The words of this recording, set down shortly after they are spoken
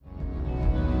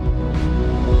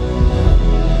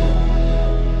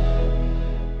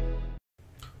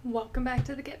Welcome back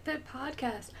to the Get Fit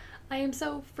podcast. I am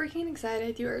so freaking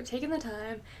excited you are taking the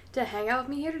time to hang out with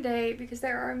me here today because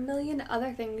there are a million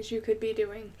other things you could be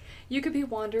doing. You could be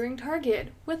wandering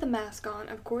Target with a mask on,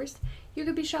 of course. You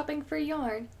could be shopping for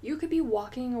yarn. You could be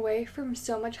walking away from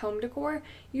so much home decor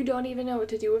you don't even know what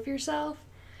to do with yourself.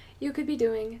 You could be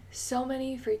doing so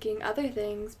many freaking other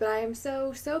things, but I am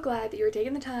so glad that you're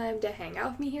taking the time to hang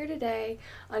out with me here today.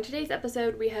 On today's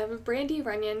episode, we have Brandy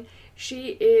Runyan. She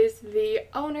is the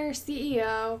owner,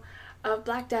 CEO of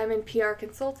Black Diamond PR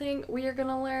Consulting. We are going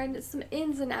to learn some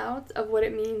ins and outs of what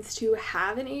it means to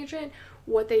have an agent,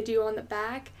 what they do on the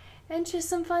back, and just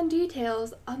some fun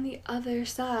details on the other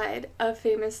side of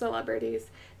famous celebrities.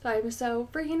 So I'm so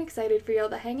freaking excited for y'all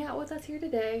to hang out with us here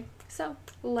today. So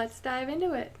let's dive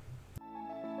into it.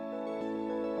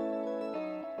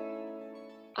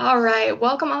 All right,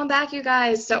 welcome on back, you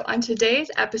guys. So on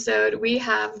today's episode, we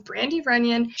have Brandy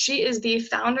Runyan. She is the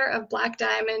founder of Black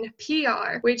Diamond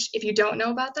PR, which if you don't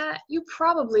know about that, you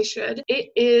probably should.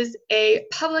 It is a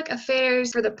public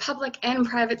affairs for the public and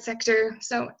private sector.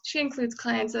 So she includes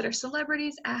clients that are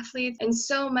celebrities, athletes, and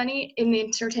so many in the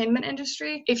entertainment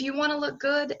industry. If you want to look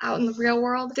good out in the real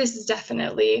world, this is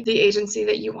definitely the agency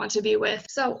that you want to be with.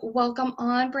 So welcome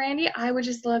on, Brandy. I would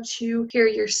just love to hear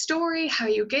your story, how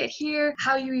you get here,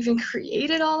 how you even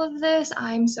created all of this.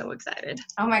 I'm so excited.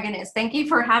 Oh my goodness. Thank you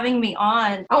for having me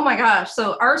on. Oh my gosh.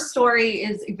 So our story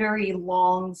is a very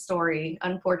long story.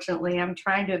 Unfortunately, I'm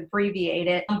trying to abbreviate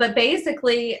it. But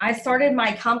basically, I started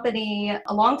my company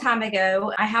a long time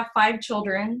ago. I have 5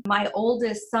 children. My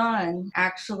oldest son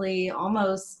actually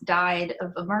almost died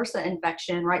of a MRSA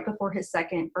infection right before his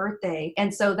 2nd birthday.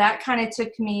 And so that kind of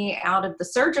took me out of the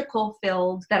surgical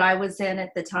field that I was in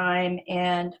at the time.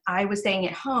 And I was staying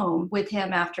at home with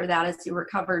him after that as he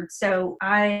recovered. So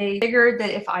I figured that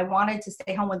if I wanted to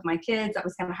stay home with my kids, I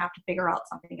was going to have to figure out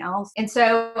something else. And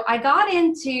so I got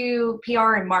into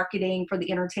PR and marketing for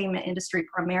the entertainment industry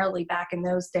primarily back in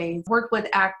those days. Worked with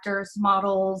actors,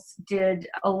 models, did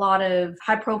a lot of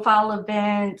high profile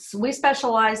events. We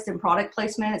specialized in product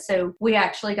placement. So we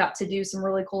actually got to do some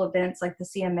really cool events like the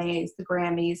CMAs, the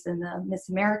Grammys, and the Miss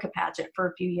America pageant for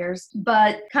a few years.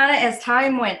 But kind of as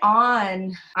time went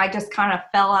on, I just kind of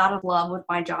fell out of love with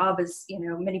my job, as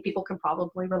many people can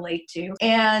probably relate to.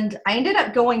 And I ended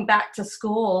up going back to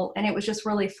school, and it was just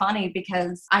really funny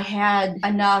because I had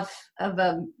enough of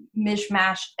a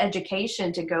mishmash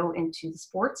education to go into the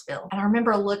sports field. And I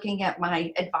remember looking at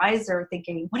my advisor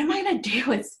thinking, what am I going to do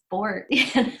with sport?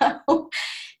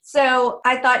 So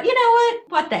I thought,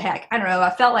 what the heck? I don't know. I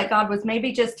felt like God was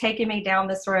maybe just taking me down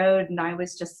this road. And I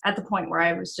was just at the point where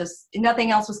I was just,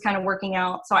 nothing else was kind of working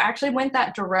out. So I actually went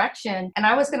that direction, and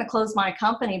I was going to close my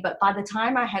company. But by the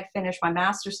time I had finished my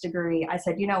master's degree, I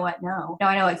said, you know what? No,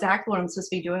 I know exactly what I'm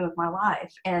supposed to be doing with my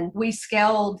life. And we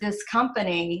scaled this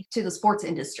company to the sports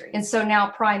industry. And so now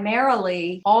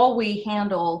primarily all we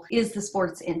handle is the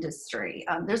sports industry.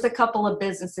 There's a couple of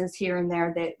businesses here and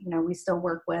there that, we still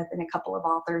work with, and a couple of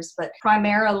authors. But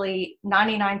primarily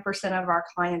 99% of our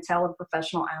clientele are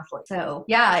professional athletes. So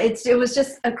yeah, it was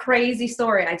just a crazy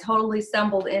story. I totally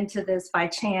stumbled into this by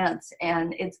chance,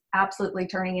 and it's absolutely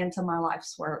turning into my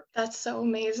life's work. That's so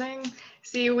amazing.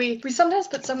 See, we sometimes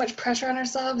put so much pressure on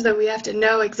ourselves that we have to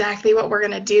know exactly what we're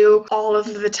going to do all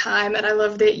of the time. And I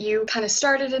love that you kind of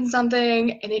started in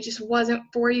something and it just wasn't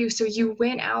for you. So you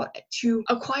went out to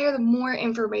acquire the more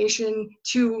information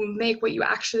to make what you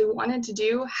actually wanted to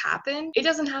do happen. It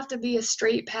doesn't have to be a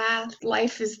straight path.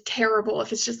 Life is terrible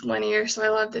if it's just linear. So I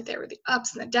love that there were the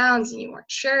ups and the downs and you weren't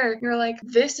sure. You're like,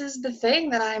 this is the thing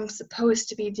that I'm supposed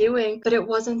to be doing, but it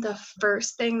wasn't the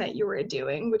first thing that you were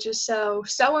doing, which is so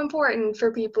important for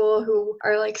people who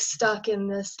are like stuck in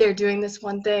this, they're doing this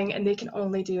one thing and they can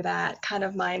only do that kind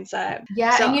of mindset.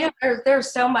 Yeah. So, and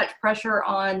there's so much pressure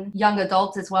on young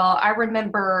adults as well. I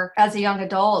remember as a young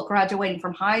adult graduating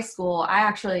from high school,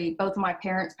 both of my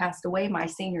parents passed away my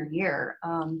senior year,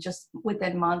 just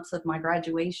within months of my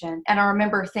graduation. And I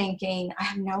remember thinking, I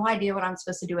have no idea what I'm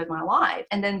supposed to do with my life.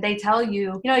 And then they tell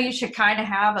you, you should kind of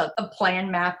have a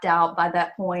plan mapped out by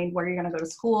that point, where you're going to go to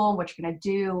school, what you're going to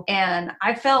do. And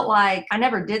I felt like I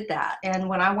never did that. And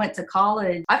when I went to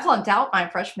college, I flunked out my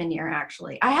freshman year,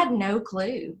 actually. I had no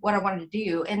clue what I wanted to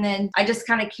do. And then I just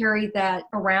kind of carried that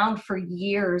around for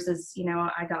years as,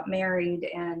 I got married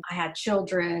and I had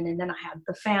children, and then I had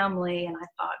the family, and I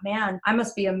thought, man, I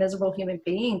must be a miserable human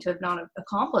being to have not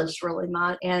accomplished really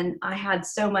much. And I had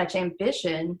so much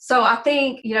ambition. So I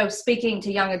think, speaking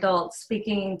to young adults,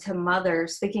 speaking to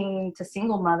mothers, speaking to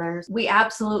single mothers, we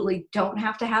absolutely don't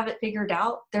have to have it figured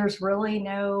out. There's really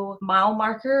no mile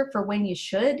marker for when you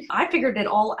should. I figured it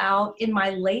all out in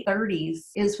my late 30s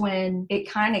is when it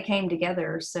kind of came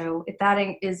together. So if that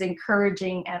is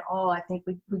encouraging at all, I think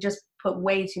we just put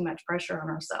way too much pressure on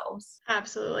ourselves.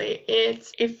 Absolutely.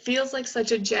 It feels like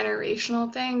such a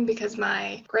generational thing because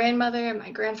my grandmother, my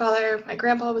grandfather, my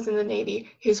grandpa was in the Navy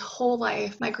his whole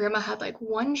life. My grandma had like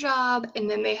one job and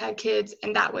then they had kids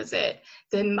and that was it.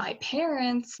 Then my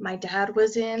parents, my dad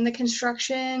was in the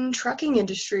construction trucking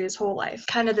industry his whole life,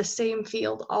 kind of the same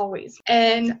field always.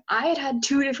 And I had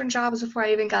 2 different jobs before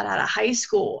I even got out of high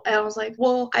school. And I was like,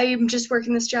 well, I'm just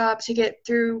working this job to get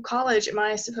through college. Am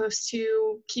I supposed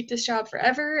to keep this job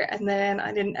forever? And then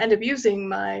I didn't end up using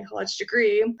my college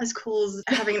degree, as cool as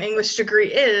having an English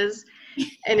degree is.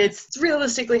 And it's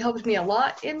realistically helped me a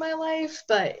lot in my life,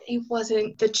 but it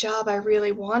wasn't the job I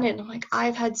really wanted. I'm like,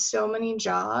 I've had so many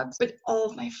jobs, but all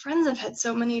of my friends have had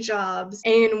so many jobs,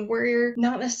 and we're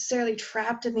not necessarily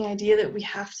trapped in the idea that we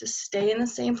have to stay in the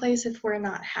same place if we're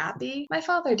not happy. My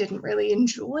father didn't really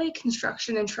enjoy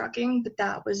construction and trucking, but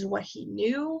that was what he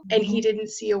knew, and he didn't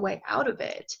see a way out of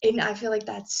it. And I feel like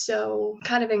that's so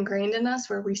kind of ingrained in us,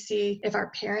 where we see if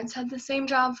our parents had the same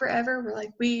job forever, we're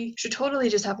like, we should totally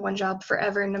just have one job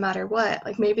forever no matter what.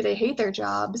 Like maybe they hate their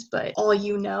jobs, but all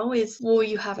you know is, well,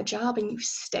 you have a job and you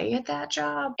stay at that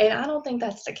job. And I don't think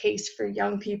that's the case for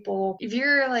young people. If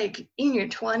you're like in your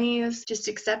 20s, just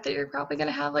accept that you're probably going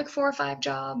to have like 4 or 5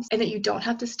 jobs and that you don't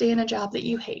have to stay in a job that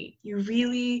you hate. You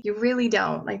really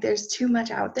don't. Like there's too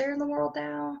much out there in the world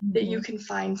now that you can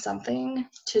find something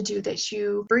to do that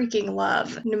you freaking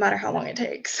love, no matter how long it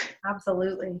takes.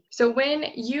 Absolutely. So when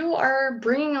you are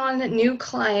bringing on new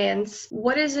clients,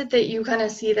 what is it that you kind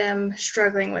of see them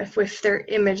struggling with their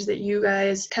image that you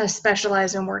guys kind of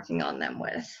specialize in working on them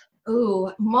with?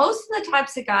 Ooh, most of the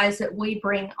types of guys that we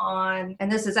bring on,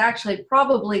 and this is actually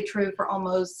probably true for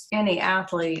almost any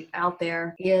athlete out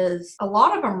there, is a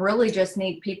lot of them really just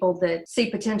need people that see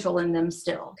potential in them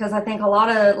still. Because I think a lot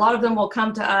of them will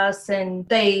come to us and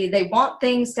they want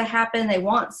things to happen, they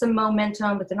want some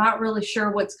momentum, but they're not really sure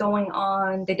what's going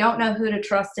on. They don't know who to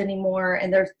trust anymore,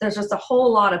 and there's just a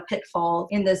whole lot of pitfalls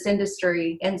in this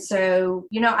industry. And so,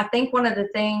 I think one of the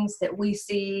things that we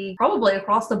see probably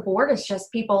across the board is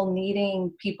just people needing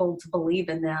people to believe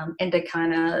in them and to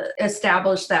kind of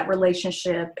establish that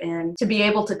relationship and to be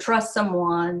able to trust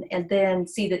someone and then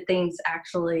see that things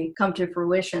actually come to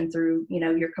fruition through,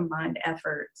 your combined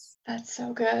efforts. That's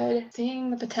so good.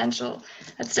 Seeing the potential.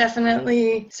 That's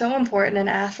definitely so important in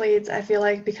athletes, I feel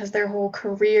like, because their whole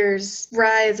careers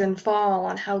rise and fall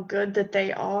on how good that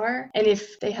they are. And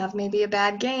if they have maybe a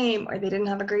bad game or they didn't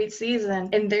have a great season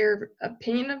and their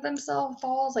opinion of themselves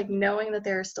falls, like knowing that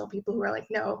there are still people who are like,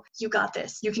 no, you got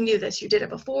this. You can do this. You did it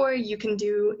before. You can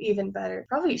do even better.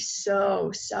 Probably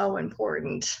so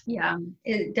important. Yeah,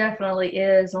 it definitely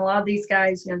is. A lot of these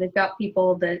guys, they've got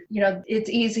people that, it's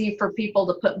easy for people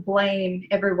to put blame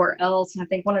everywhere else. And I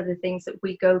think one of the things that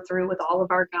we go through with all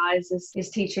of our guys is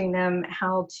teaching them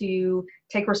how to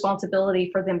take responsibility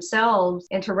for themselves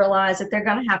and to realize that they're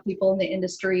going to have people in the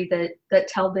industry that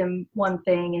tell them one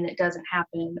thing and it doesn't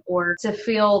happen, or to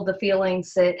feel the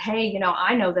feelings that, hey,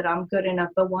 I know that I'm good enough,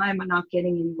 but why am I not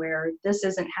getting anywhere? This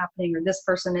isn't happening, or this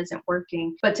person isn't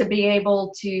working. But to be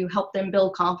able to help them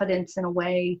build confidence in a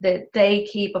way that they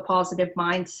keep a positive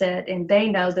mindset and they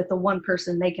know that the one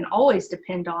person they can always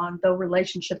depend on, though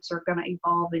relationships are going to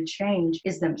evolve and change,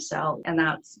 is themselves. And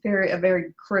that's a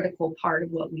very critical part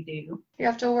of what we do. You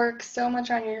have to work so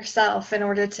much on yourself in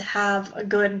order to have a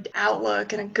good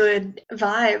outlook and a good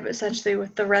vibe, essentially,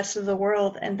 with the rest of the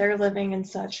world. And they're living in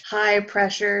such high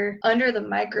pressure, under the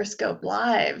microscope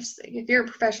lives. If you're a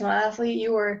professional athlete,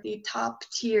 you are the top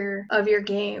tier of your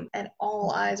game, and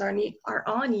all eyes are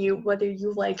on you, whether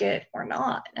you like it or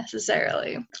not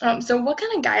necessarily. So what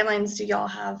kind of guidelines do y'all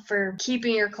have for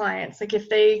keeping your clients? Like if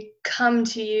they come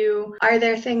to you, are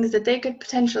there things that they could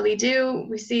potentially do?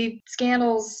 We see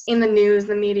scandals in the news,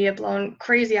 the media blown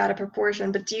crazy out of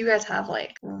proportion, but do you guys have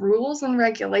like rules and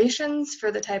regulations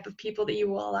for the type of people that you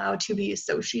will allow to be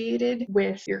associated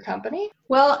with your company?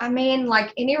 Well, I mean,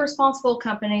 like any responsible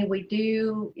company, we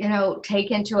do,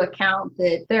 take into account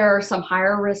that there are some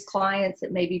higher risk clients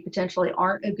that maybe potentially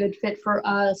aren't a good fit for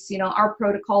us. Our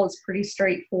protocol is pretty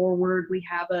straightforward. We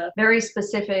have a very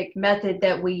specific method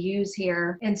that we use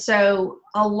here. And so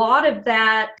a lot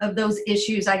of those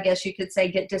issues, I guess you could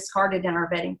say, get discarded in our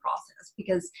vetting process,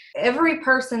 because every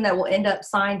person that will end up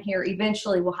signed here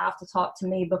eventually will have to talk to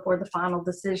me before the final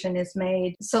decision is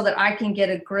made, so that I can get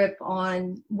a grip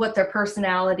on what their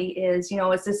personality is.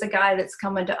 Is this a guy that's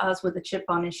coming to us with a chip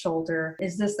on his shoulder?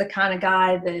 Is this the kind of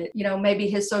guy that, maybe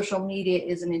his social media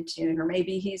isn't in tune, or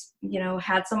maybe he's,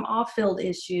 had some off-field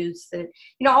issues that,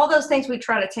 all those things we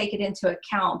try to take it into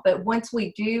account. But once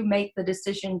we do make the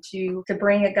decision to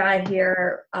bring a guy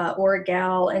here or a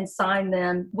gal and sign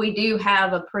them, we do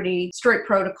have a pretty strict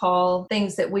protocol,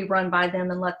 things that we run by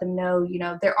them and let them know,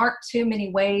 there aren't too many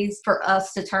ways for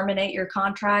us to terminate your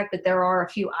contract, but there are a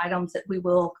few items that we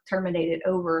will terminate it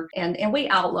over. And we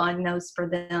outline those for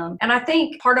them. And I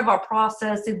think part of our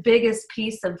process, the biggest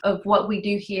piece of what we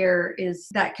do here is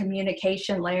that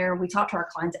communication layer. We talk to our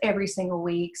clients every single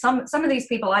week. Some of these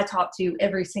people I talk to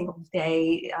every single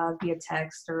day via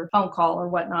text or phone call or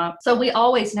whatnot. So we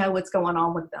always know what's going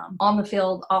on with them on the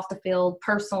field, off the field,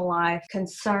 personal life,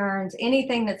 concerns,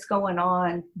 anything that's going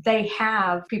on. They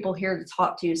have people here to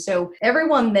talk to. So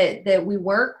everyone that we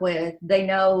work with, they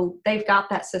know they've got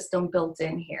that system built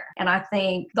in here. And I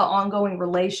think the ongoing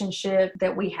relationship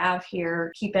that we have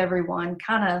here keep everyone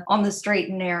kind of on the straight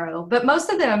and narrow. But most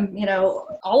of them,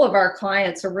 all of our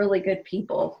clients are really good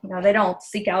people. They don't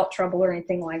seek out trouble or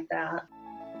anything like that.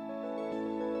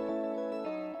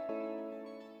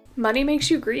 Money makes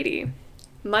you greedy.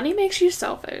 Money makes you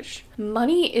selfish.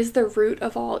 Money is the root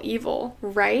of all evil,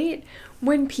 right?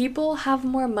 When people have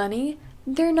more money,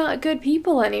 they're not good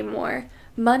people anymore.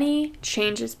 Money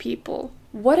changes people.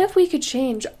 What if we could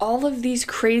change all of these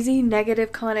crazy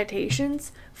negative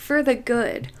connotations for the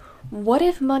good? What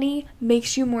if money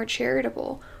makes you more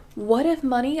charitable? What if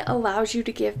money allows you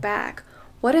to give back?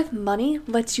 What if money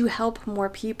lets you help more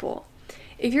people?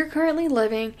 If you're currently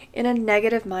living in a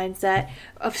negative mindset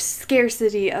of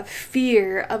scarcity, of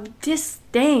fear, of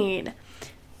disdain,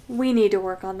 we need to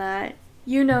work on that.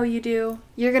 You know you do.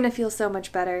 You're going to feel so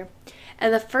much better.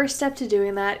 And the first step to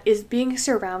doing that is being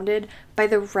surrounded by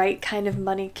the right kind of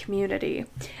money community.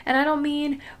 And I don't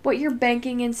mean what your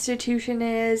banking institution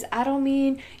is. I don't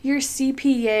mean your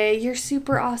CPA, your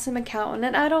super awesome accountant.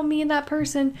 And I don't mean that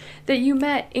person that you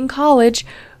met in college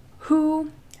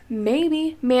who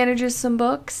maybe manages some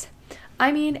books.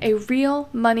 I mean a real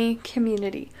money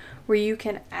community where you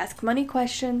can ask money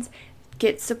questions,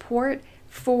 get support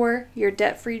for your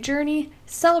debt-free journey,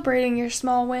 celebrating your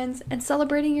small wins and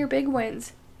celebrating your big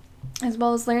wins, as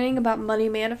well as learning about money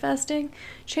manifesting,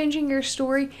 changing your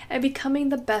story, and becoming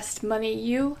the best money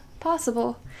you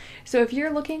possible. So if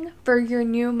you're looking for your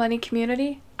new money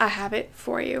community, I have it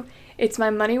for you. It's my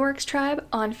MoneyWorks tribe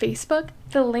on Facebook.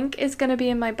 The link is going to be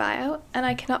in my bio, and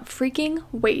I cannot freaking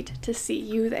wait to see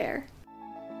you there.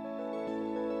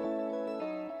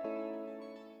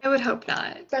 I would hope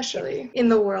not, especially in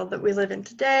the world that we live in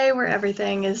today where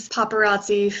everything is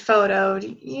paparazzi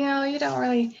photoed. You don't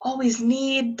really always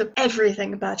need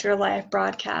everything about your life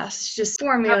broadcast, just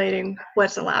formulating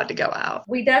what's allowed to go out.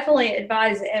 We definitely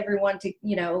advise everyone to,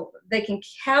 they can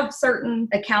have certain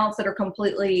accounts that are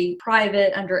completely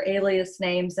private under alias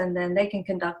names, and then they can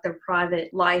conduct their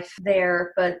private life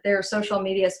there. But their social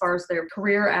media, as far as their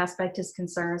career aspect is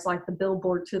concerned, is like the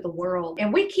billboard to the world.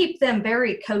 And we keep them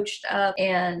very coached up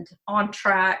and on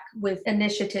track with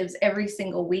initiatives every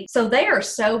single week. So they are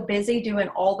so busy doing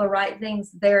all the right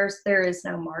things. There is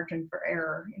no margin for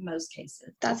error in most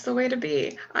cases. That's the way to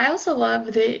be. I also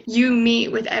love that you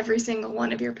meet with every single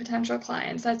one of your potential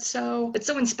clients. It's so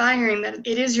inspiring that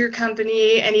it is your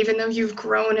company, and even though you've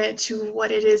grown it to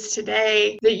what it is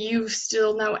today, that you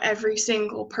still know every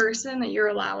single person that you're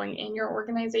allowing in your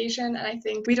organization. And I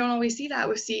think we don't always see that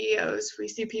with CEOs. We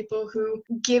see people who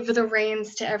give the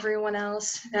reins to everyone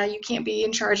else. You can't be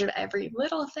in charge of every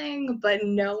little thing, but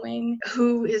knowing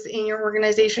who is in your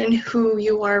organization, who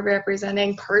you are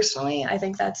representing personally, I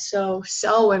think that's so,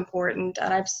 so important.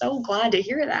 And I'm so glad to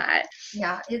hear that.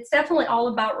 Yeah, it's definitely all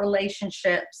about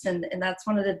relationships. And that's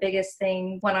one of the biggest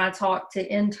things when I talk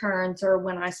to interns, or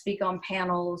when I speak on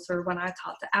panels, or when I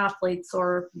talk to athletes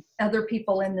or other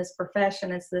people in this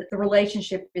profession, is that the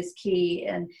relationship is key.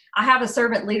 And I have a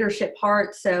servant leadership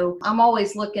heart, so I'm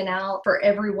always looking out for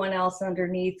everyone else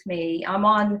underneath me. I'm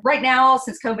on right now,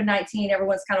 since COVID-19,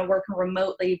 everyone's kind of working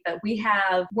remotely, but we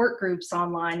have work groups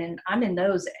online, and I'm in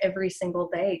those every single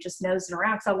day, just nosing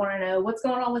around, because I want to know what's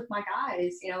going on with my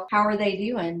guys. How are they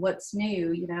doing? What's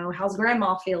new? How's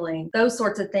grandma feeling? Those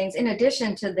sorts of things, in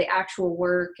addition to the actual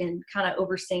work, and kind of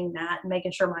overseeing that and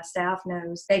making sure my staff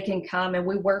knows they can come and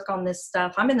we work on this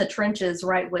stuff. I'm in the trenches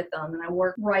right with them, and I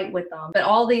work right with them. But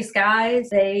all these guys,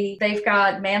 they've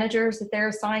got managers that they're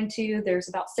assigned to. There's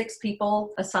about 6 people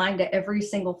all assigned to every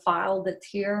single file that's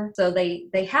here. So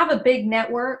they have a big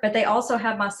network, but they also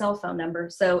have my cell phone number.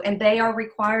 So, and they are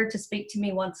required to speak to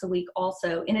me once a week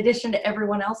also, in addition to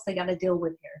everyone else they got to deal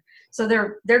with here. So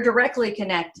they're directly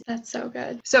connected. That's so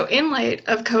good. So in light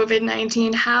of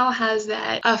COVID-19, how has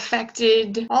that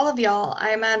affected all of y'all?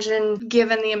 I imagine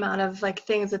given the amount of like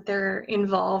things that they're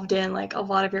involved in, like a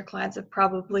lot of your clients have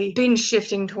probably been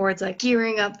shifting towards like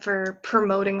gearing up for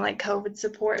promoting like COVID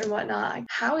support and whatnot.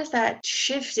 How has that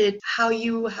shifted how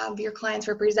you have your clients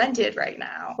represented right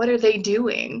now? What are they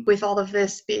doing with all of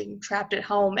this being trapped at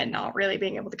home and not really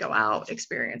being able to go out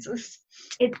experiences?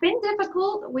 It's been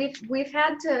difficult. We've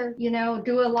had to,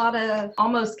 do a lot of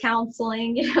almost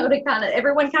counseling, to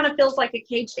everyone kind of feels like a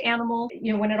caged animal,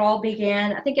 when it all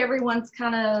began. I think everyone's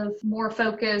kind of more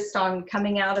focused on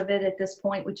coming out of it at this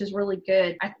point, which is really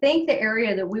good. I think the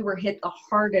area that we were hit the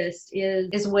hardest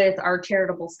is with our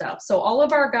charitable stuff. So all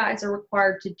of our guys are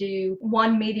required to do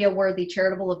one media-worthy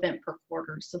charitable event per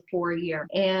quarter, so for a year.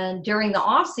 And during the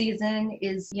off season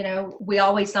is, we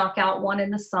always knock out one in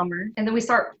the summer, and then we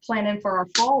start planning for our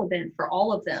fall event for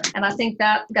all of them. And I think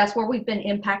that's where we've been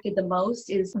impacted the most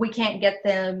is we can't get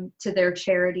them to their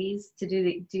charities to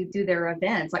do their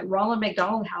events. Like Ronald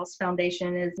McDonald House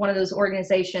Foundation is one of those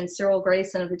organizations. Cyril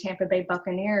Grayson of the Tampa Bay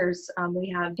Buccaneers, we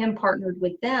have him partnered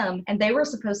with them, and they were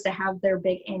supposed to have their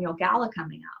big annual gala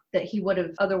coming up that he would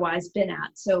have otherwise been at.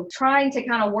 So trying to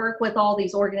kind of work with all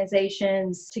these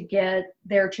organizations to get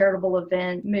their charitable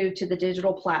event moved to the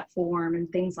digital platform and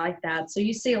things like that. So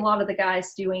you see a lot of the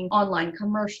guys doing online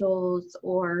commercials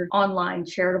or online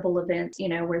charitable events,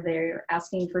 where they're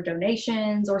asking for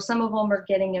donations, or some of them are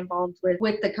getting involved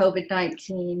with the COVID-19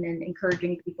 and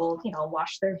encouraging people,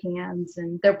 wash their hands,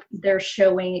 and they're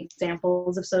showing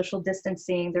examples of social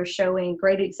distancing. They're showing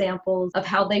great examples of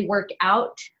how they work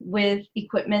out with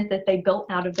equipment that they built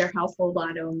out of their household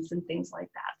items and things like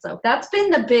that. So that's been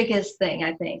the biggest thing,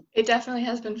 I think. It definitely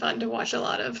has been fun to watch a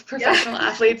lot of professional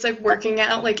athletes like working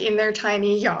out like in their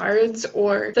tiny yards,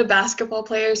 or the basketball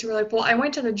players who are like, well, I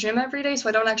went to the gym every day, so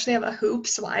I don't actually have a hoop,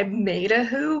 so I made a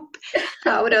hoop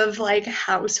out of like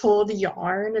household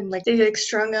yarn, and like they like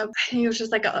strung up, I think it was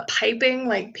just like a piping,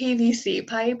 like PVC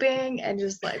piping, and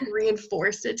just like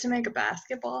reinforced it to make a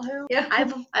basketball hoop. Yeah.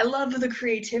 I love the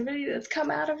creativity that's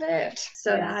come out of it.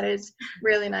 So that is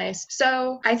really nice.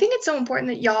 So I think it's so important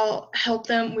that y'all help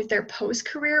them with their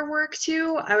post-career work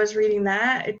too. I was reading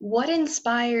that. What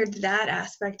inspired that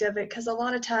aspect of it? Because a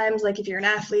lot of times, like if you're an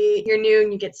athlete, you're new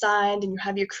and you get signed and you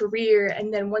have your career,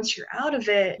 and then once you're out of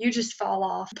it, you just fall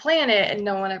off the planet and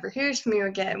no one ever hears from you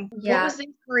again. Yeah. What was the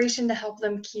inspiration to help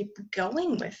them keep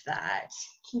going with that?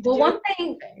 Well, one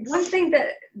thing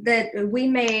that we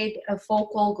made a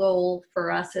focal goal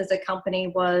for us as a company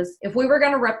was if we were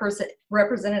going to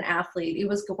represent an athlete, it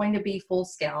was going to be full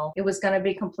scale. It was going to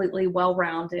be completely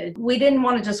well-rounded. We didn't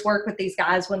want to just work with these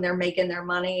guys when they're making their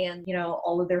money and,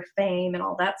 all of their fame and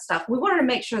all that stuff. We wanted to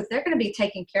make sure that they're going to be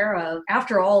taken care of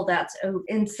after all that's over.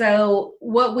 And so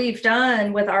what we've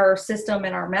done with our system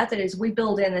and our method is we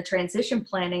build in the transition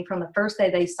planning from the first day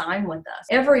they sign with us.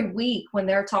 Every week when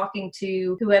they're talking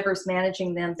to whoever's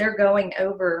managing them, they're going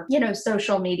over,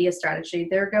 social media strategy.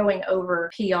 They're going over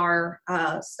PR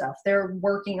stuff. They're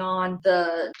working on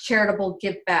the charitable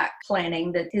give back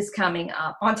planning that is coming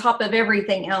up on top of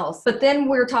everything else. But then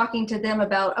we're talking to them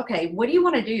about, okay, what do you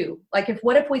want to do? Like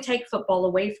what if we take football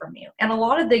away from you? And a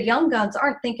lot of the young guns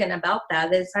aren't thinking about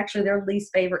that. It's actually their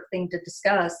least favorite thing to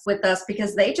discuss with us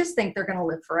because they just think they're going to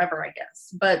live forever, I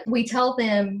guess. But we tell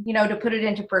them, to put it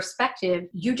into perspective,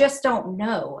 you just don't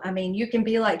know. I mean, you can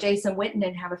be like Jason Witten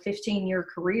and have a 15-year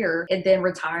career and then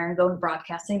retire and go into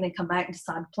broadcasting, then come back and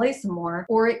decide to play some more.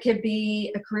 Or it could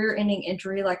be a career-ending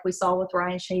injury like we saw with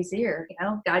Ryan Shazier.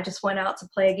 Guy just went out to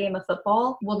play a game of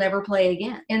football, will never play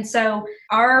again. And so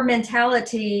our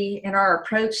mentality and our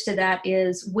approach to that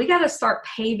is we got to start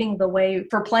paving the way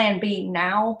for plan B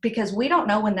now because we don't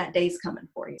know when that day's coming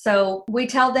for you. So we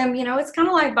tell them, it's kind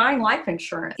of like buying life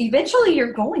insurance. Eventually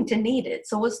you're going to need it.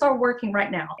 So let's start working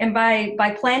right now. And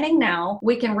by planning now,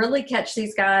 we can really catch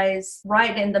these guys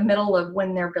right in the middle of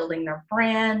when they're building their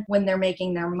brand, when they're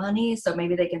making their money. So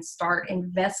maybe they can start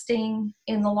investing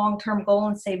in the long-term goal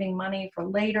and saving money for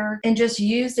later, and just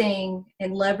using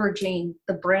and leveraging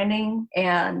the branding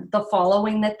and the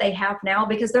following that they have now,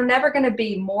 because they're never going to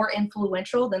be more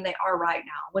influential than they are right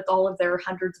now with all of their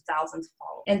hundreds of thousands of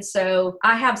followers. And so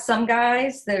I have some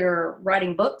guys that are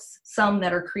writing books, some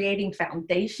that are creating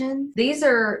foundations. These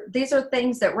are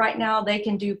things that right now they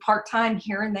can do part-time time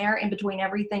here and there in between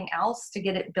everything else to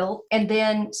get it built, and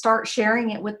then start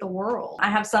sharing it with the world. I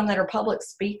have some that are public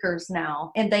speakers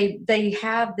now, and they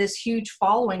have this huge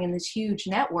following and this huge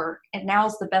network, and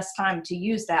now's the best time to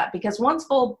use that, because once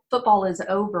football is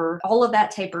over, all of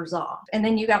that tapers off, and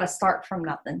then you got to start from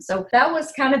nothing. So that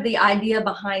was kind of the idea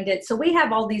behind it. So we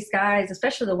have all these guys,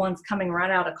 especially the ones coming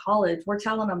right out of college, we're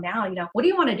telling them now, what do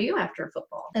you want to do after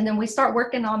football? And then we start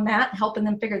working on that, helping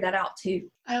them figure that out too.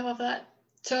 I love that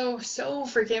so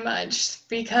freaking much,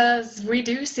 because we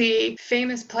do see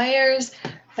famous players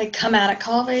like come out of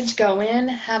college, go in,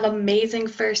 have amazing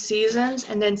first seasons,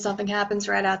 and then something happens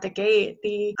right out the gate.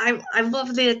 I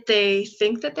love that they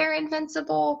think that they're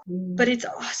invincible, but it's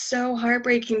so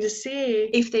heartbreaking to see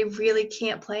if they really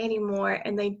can't play anymore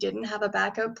and they didn't have a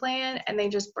backup plan and they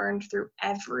just burned through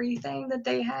everything that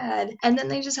they had, and then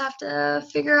they just have to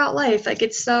figure out life. Like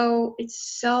it's so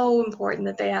important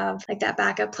that they have like that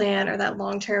backup plan or that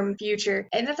long-term future.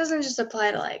 And that doesn't just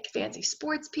apply to like fancy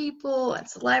sports people and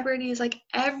celebrities. Like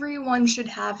everyone should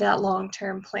have that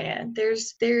long-term plan.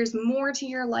 There's more to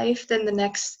your life than the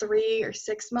next 3 or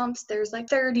 6 months. There's like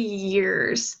 30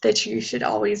 years that you should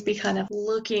always be kind of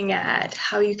looking at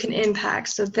how you can impact.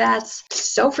 So that's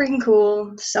so freaking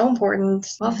cool. So important.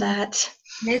 Love that.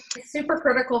 It's super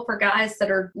critical for guys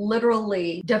that are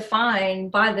literally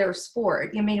defined by their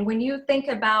sport. I mean, when you think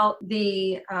about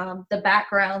the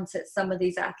backgrounds that some of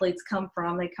these athletes come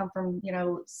from, they come from,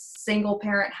 single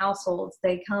parent households.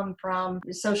 They come from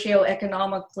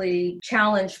socioeconomically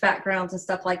challenged backgrounds and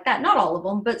stuff like that. Not all of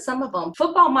them, but some of them.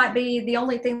 Football might be the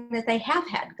only thing that they have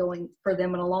had going for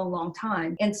them in a long, long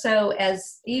time. And so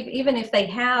even if they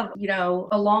have,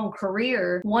 a long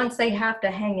career, once they have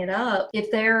to hang it up, if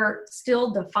they're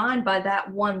still defined by that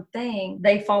one thing,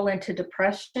 they fall into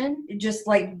depression, just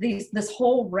like this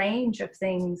whole range of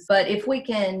things. But if we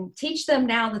can teach them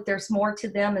now that there's more to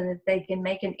them and that they can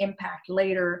make an impact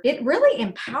later, it really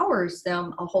empowers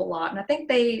them a whole lot. And I think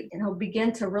they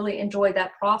begin to really enjoy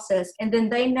that process. And then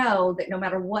they know that no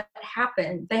matter what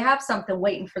happens, they have something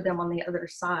waiting for them on the other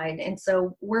side. And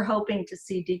so we're hoping to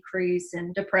see decrease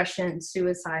in depression,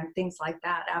 suicide, things like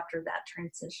that after that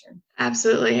transition.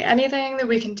 Absolutely. Anything that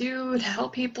we can do to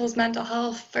help people's mental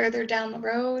health further down the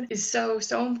road is so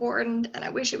important. And I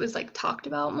wish it was like talked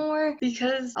about more,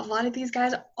 because a lot of these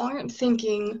guys aren't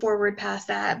thinking forward past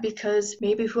that, because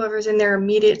maybe whoever's in their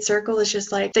immediate circle is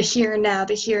just like the here and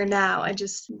now, and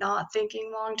just not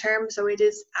thinking long term. So it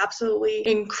is absolutely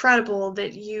incredible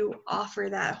that you offer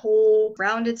that whole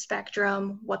rounded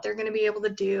spectrum, what they're going to be able to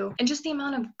do, and just the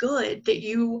amount of good that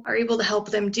you are able to help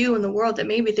them do in the world that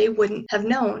maybe they wouldn't have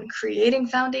known. Creating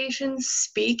foundations,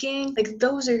 speaking, like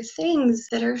those are things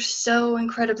that are so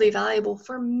incredibly valuable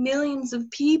for millions of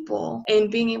people.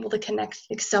 And being able to connect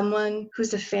like someone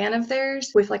who's a fan of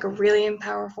theirs with like a really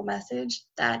powerful message,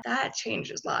 that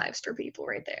changes lives for people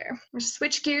right there. I'm gonna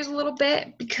switch gears a little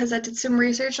bit because I did some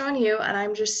research on you and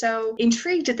I'm just so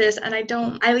intrigued at this, and I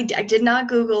did not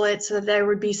Google it so that there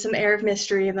would be some air of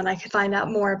mystery and then I could find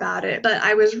out more about it. But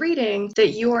I was reading that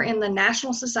you are in the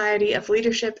National Society of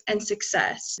Leadership and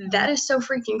Success. That is so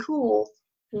freaking cool.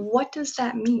 What does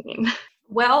that mean?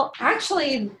 Well,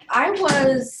 actually, I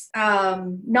was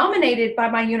nominated by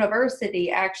my university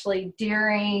actually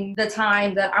during the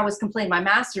time that I was completing my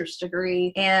master's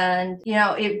degree. And,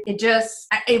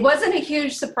 it wasn't a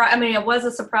huge surprise. I mean, it was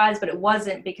a surprise, but it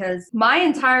wasn't, because my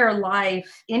entire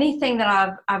life, anything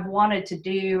that I've wanted to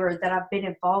do or that I've been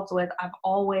involved with, I've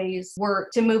always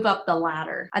worked to move up the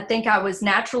ladder. I think I was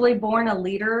naturally born a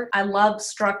leader. I love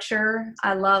structure.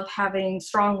 I love having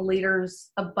strong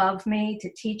leaders above me to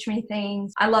teach me things.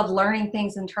 I love learning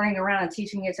things and turning around and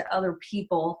teaching it to other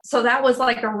people. So that was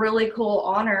like a really cool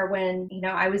honor when,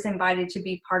 I was invited to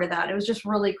be part of that. It was just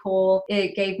really cool.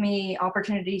 It gave me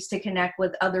opportunities to connect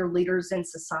with other leaders in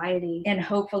society and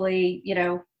hopefully,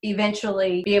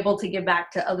 eventually be able to give back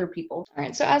to other people. All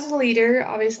right. So as a leader,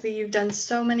 obviously you've done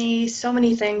so many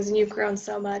things and you've grown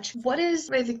so much. What is,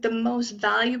 I think, the most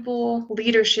valuable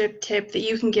leadership tip that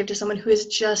you can give to someone who is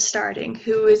just starting,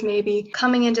 who is maybe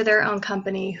coming into their own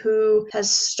company, who has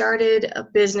started a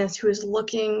business, who is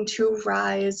looking to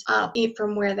rise up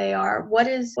from where they are? What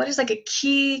is like a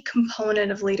key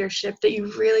component of leadership that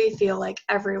you really feel like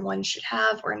everyone should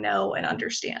have or know and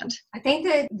understand? I think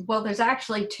that, there's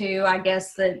actually two, I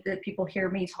guess, that that people hear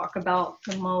me talk about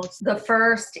the most. The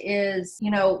first is,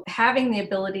 having the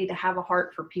ability to have a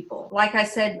heart for people. Like I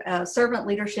said, servant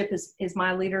leadership is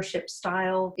my leadership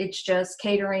style. It's just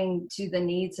catering to the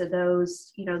needs of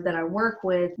those, that I work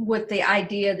with the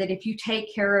idea that if you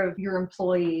take care of your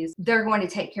employees, they're going to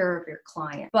take care of your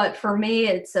client. But for me,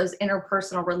 it's those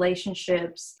interpersonal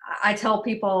relationships. I tell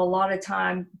people a lot of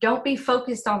time, don't be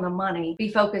focused on the money, be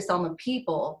focused on the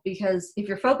people, because if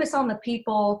you're focused on the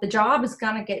people, the job is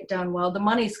going to get done well. The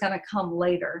money's going to come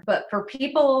later. But for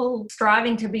people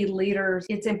striving to be leaders,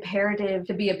 it's imperative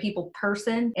to be a people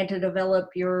person and to develop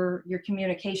your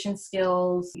communication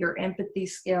skills, your empathy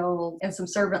skills, and some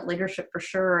servant leadership for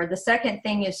sure. The second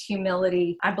thing is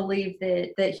humility. I believe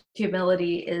that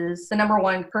humility is the number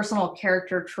one personal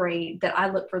character trait that I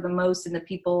look for the most in the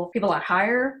people I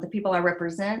hire, the people I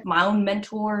represent, my own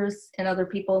mentors, and other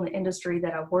people in the industry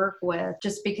that I work with,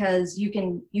 just because you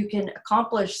can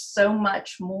accomplish so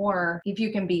much more if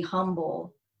you can be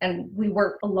humble. And we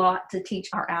work a lot to teach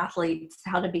our athletes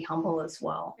how to be humble as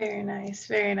well. Very nice.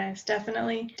 Very nice.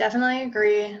 Definitely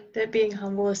agree that being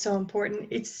humble is so important.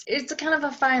 It's a kind of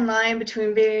a fine line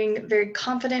between being very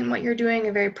confident in what you're doing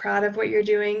and very proud of what you're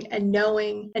doing, and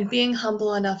knowing and being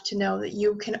humble enough to know that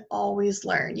you can always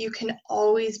learn. You can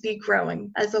always be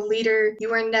growing. As a leader,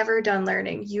 you are never done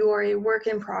learning. You are a work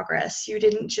in progress. You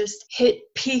didn't just hit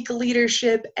peak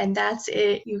leadership and that's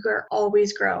it. You are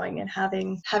always growing, and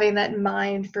having that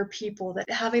mind for people, that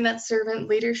having that servant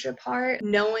leadership heart,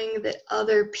 knowing that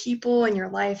other people in your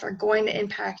life are going to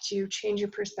impact you, change your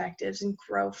perspectives, and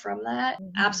grow from that.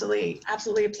 Absolutely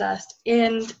obsessed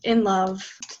and in love.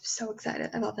 So excited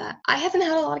about that. I haven't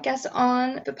had a lot of guests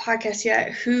on the podcast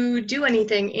yet who do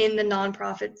anything in the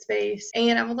nonprofit space,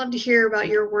 and I would love to hear about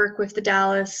your work with the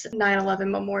Dallas 9/11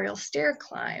 Memorial Stair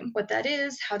Climb, what that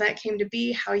is, how that came to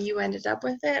be, how you ended up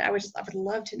with it. I would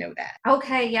love to know that.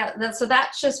 Okay, yeah. So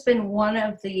that's just been one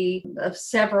of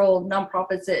several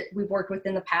nonprofits that we've worked with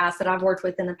in the past, that I've worked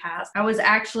with in the past. I was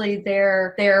actually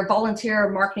their volunteer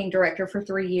marketing director for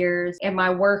 3 years, and my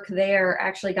work there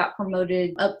actually got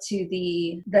promoted up to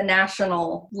the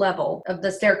national level of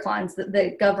the stair climbs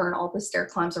that govern all the stair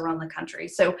climbs around the country.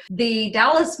 So the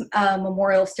Dallas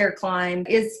Memorial Stair Climb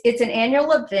it's an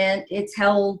annual event. It's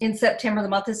held in September, the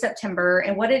month of September,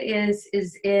 and what it is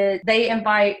they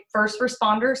invite first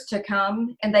responders to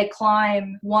come, and they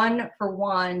climb one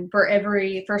for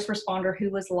every first responder who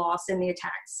was lost in the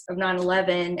attacks of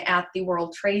 9/11 at the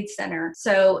World Trade Center.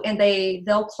 So, and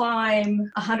they'll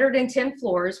climb 110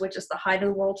 floors, which is the height of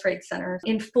the World Trade Center,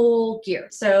 in full gear.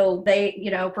 So they,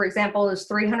 for example, there's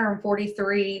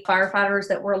 343 firefighters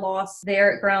that were lost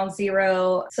there at ground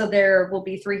zero. So there will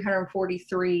be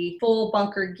 343 full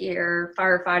bunker gear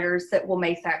firefighters that will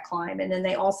make that climb. And then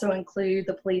they also include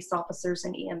the police officers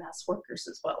and EMS workers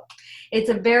as well. It's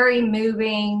a very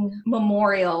moving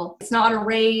memorial. It's not a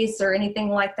race or anything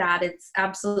like that. It's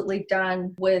absolutely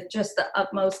done with just the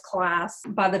utmost class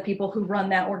by the people who run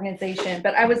that organization.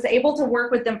 But I was able to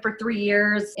work with them for 3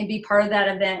 years and be part of that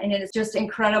event, and it is just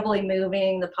incredibly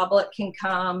moving. The public can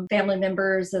come. Family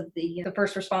members of the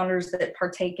first responders that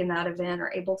partake in that event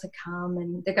are able to come,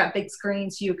 and they've got big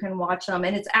screens so you can watch them.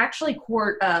 And it's actually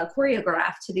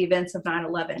choreographed to the events of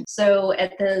 9/11. So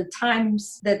at the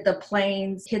times that the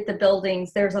planes hit the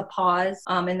buildings, there's a pause,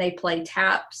 and they play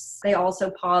taps. They also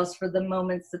pause for the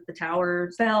moments that the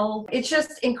towers fell. It's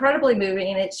just incredibly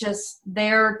moving, and it's just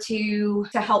there to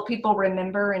help people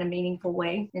remember in a meaningful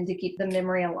way and to keep the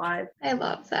memory alive. I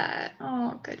love that.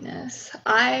 Oh, goodness.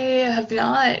 I have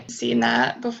not seen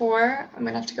that before. I'm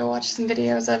going to have to go watch some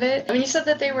videos of it. I mean, you said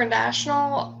that they were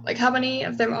national. Like, how many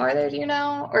of them are there, do you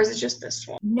know? Or is it just this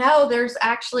one? No, there's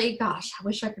actually, gosh, I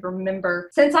wish I could remember.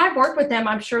 Since I've worked with them,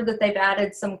 I'm sure that they've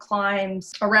added some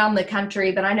climbs around the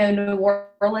country, but I know New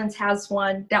Orleans has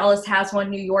one, Dallas has one,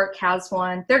 New York has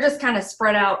one. They're just kind of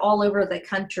spread out all over the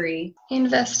country.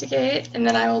 Investigate, and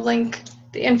then I will link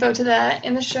the info to that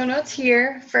in the show notes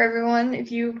here for everyone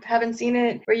if you haven't seen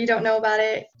it or you don't know about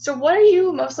it. So what are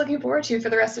you most looking forward to for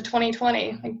the rest of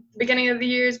 2020? Like, the beginning of the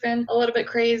year has been a little bit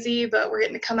crazy, but we're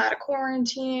getting to come out of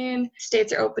quarantine.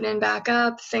 States are opening back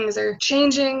up. Things are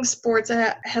changing. Sports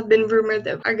have been rumored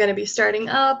that are going to be starting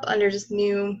up under just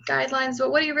new guidelines.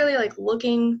 But what are you really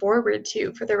looking forward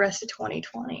to for the rest of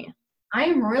 2020? I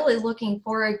am really looking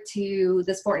forward to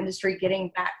the sport industry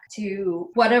getting back to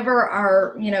whatever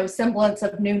our, semblance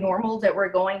of new normal that we're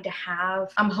going to have.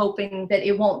 I'm hoping that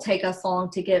it won't take us long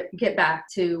to get back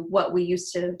to what we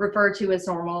used to refer to as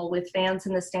normal, with fans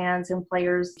in the stands and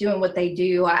players doing what they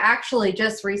do. I actually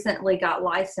just recently got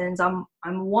licensed. I'm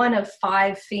I'm one of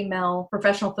 5 female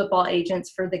professional football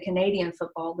agents for the Canadian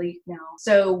Football League now.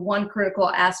 So one critical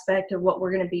aspect of what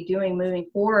we're going to be doing moving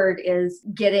forward is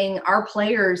getting our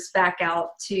players back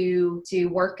out to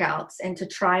workouts and to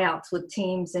tryouts with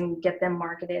teams and get them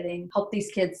marketed and help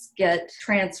these kids get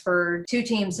transferred to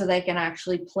teams so they can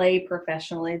actually play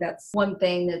professionally. That's one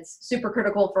thing that's super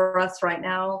critical for us right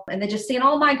now. And then just seeing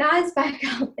all my guys back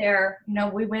out there,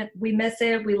 we miss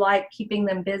it. We like keeping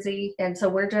them busy. And so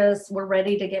we're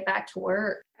ready to get back to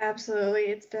work. Absolutely.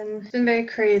 It's been very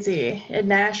crazy in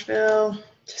Nashville.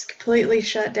 Just completely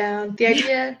shut down. The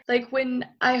idea, like when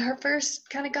I first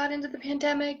kind of got into the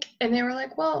pandemic and they were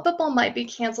like, well, football might be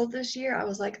canceled this year. I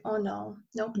was like, oh no,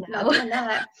 nope, not doing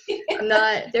that. I'm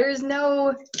not, there's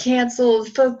no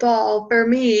canceled football for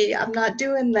me. I'm not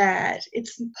doing that.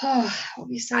 It'll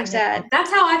be so sad.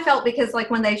 That's how I felt, because like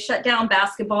when they shut down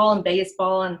basketball and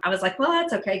baseball, and I was like, well,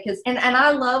 that's okay. And I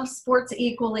love sports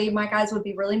equally. My guys would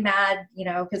be really mad,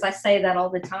 because I say that all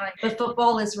the time. But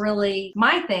football is really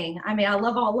my thing. I mean, I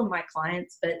love all of my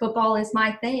clients, but football is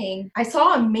my thing. I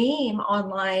saw a meme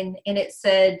online and it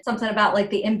said something about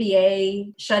like the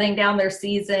NBA shutting down their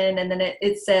season, and then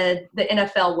it said the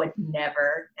NFL would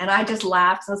never. And I just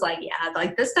laughed. I was like, yeah,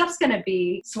 like this stuff's going to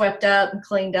be swept up and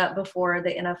cleaned up before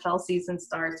the NFL season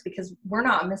starts, because we're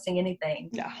not missing anything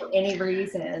for any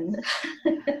reason.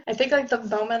 I think like the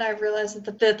moment I realized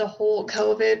that the whole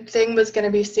COVID thing was going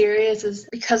to be serious is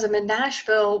because I'm in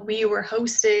Nashville. We were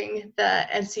hosting the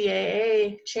NCAA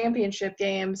championship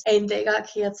games and they got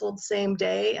canceled same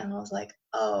day. And I was like,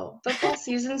 oh, football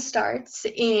season starts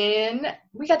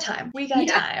we got time.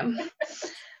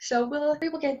 So we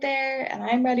will get there, and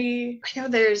I'm ready. I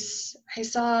know I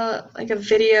saw like a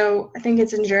video, I think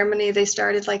it's in Germany, they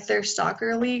started like their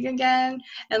soccer league again,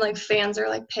 and like fans are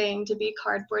like paying to be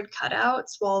cardboard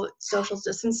cutouts while social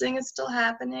distancing is still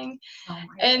happening.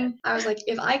 And I was like,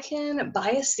 if I can buy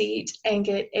a seat and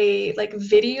get a like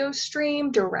video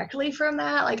stream directly from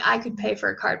that, like I could pay for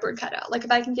a cardboard cutout. Like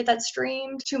if I can get that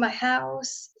streamed to my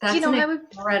house, that's an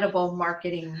incredible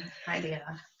marketing idea.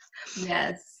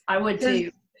 Yes, I would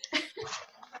too.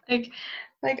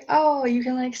 Like, oh, you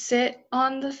can like sit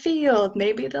on the field.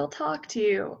 Maybe they'll talk to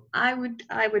you. I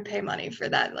would pay money for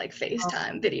that like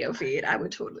FaceTime video feed. I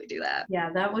would totally do that. Yeah,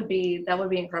 that would be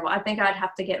incredible. I think I'd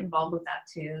have to get involved with that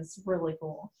too. It's really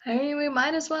cool. I mean, we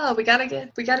might as well. We gotta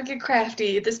get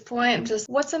crafty at this point. Just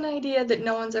what's an idea that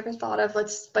no one's ever thought of?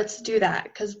 Let's do that,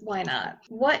 because why not?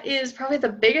 What is probably the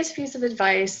biggest piece of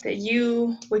advice that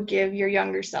you would give your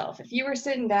younger self if you were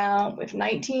sitting down with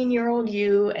 19-year-old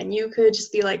you and you could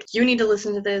just be like, you need to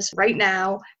listen to this right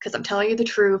now because I'm telling you the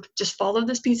truth. Just follow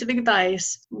this piece of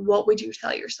advice. What would you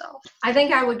tell yourself? I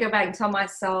think I would go back and tell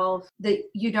myself that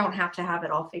you don't have to have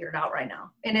it all figured out right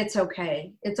now. And it's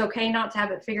okay. It's okay not to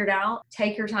have it figured out.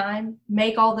 Take your time,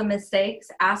 make all the mistakes,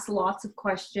 ask lots of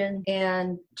questions,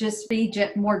 and just be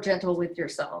more gentle with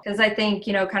yourself. Because I think,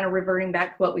 kind of reverting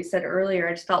back to what we said earlier,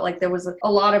 I just felt like there was a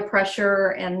lot of pressure,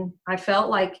 and I felt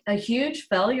like a huge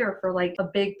failure for like a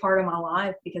big part of my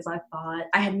life because I thought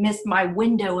I had missed my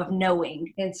window of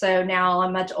knowing. And so now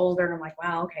I'm much older and I'm like,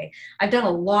 wow, okay, I've done a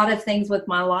lot of things with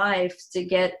my life to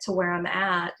get to where I'm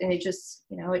at. And it just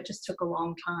took a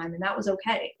long time, and that was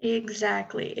okay.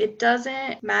 Exactly. It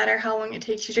doesn't matter how long it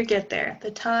takes you to get there.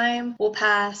 The time will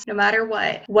pass no matter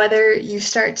what. Whether you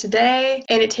start today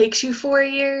and it takes you 4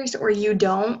 years or you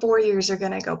don't, 4 years are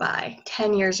going to go by.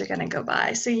 10 years are going to go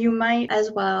by. So you might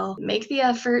as well make the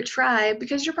effort, try,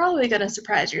 because you're probably going to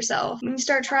surprise yourself. When you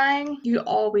start trying, you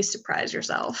always surprise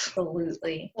yourself.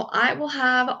 Absolutely. Well, I will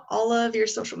have all of your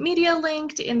social media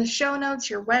linked in the show notes,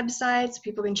 your websites, so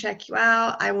people can check you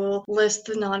out. I will list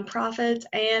the nonprofits,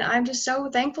 and I'm just so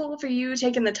thankful for you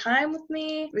taking the time with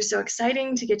me. It was so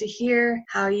exciting to get to hear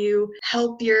how you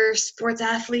help your sports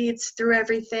athletes through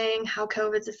everything, how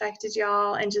COVID's affected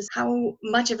y'all, and just how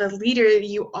much of a leader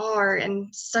you are, and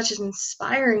such an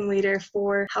inspiring leader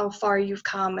for how far you've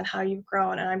come and how you've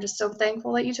grown. And I'm just so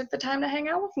thankful that you took the time to hang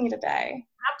out with me today.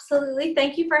 Absolutely.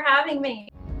 Thank you for having me.